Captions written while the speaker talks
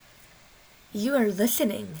You are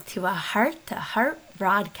listening to a heart-to-heart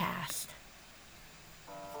broadcast.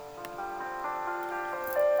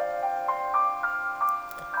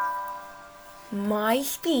 My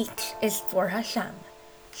speech is for Hashem.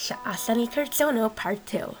 Sha'asani Kirtzono Part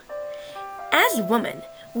 2. As women,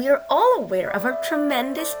 we are all aware of our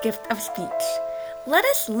tremendous gift of speech. Let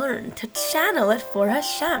us learn to channel it for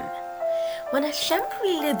Hashem. When Hashem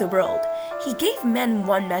created the world, He gave men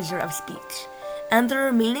one measure of speech, and the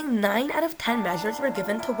remaining 9 out of 10 measures were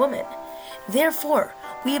given to women. Therefore,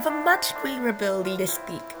 we have a much greater ability to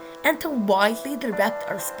speak and to wisely direct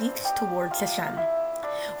our speech towards Hashem.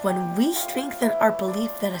 When we strengthen our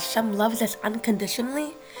belief that Hashem loves us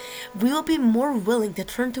unconditionally, we will be more willing to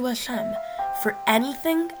turn to Hashem for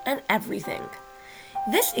anything and everything.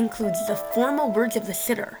 This includes the formal words of the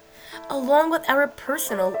Siddur, along with our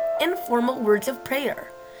personal, informal words of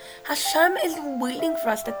prayer. Hashem is waiting for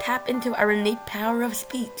us to tap into our innate power of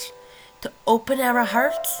speech, to open our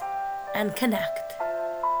hearts and connect.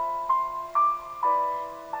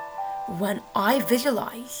 When I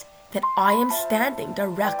visualize that I am standing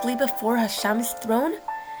directly before Hashem's throne,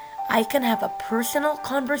 I can have a personal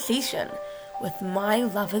conversation with my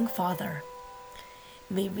loving Father.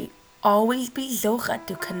 May we always be zocha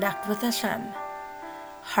to connect with Hashem,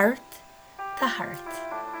 heart to heart.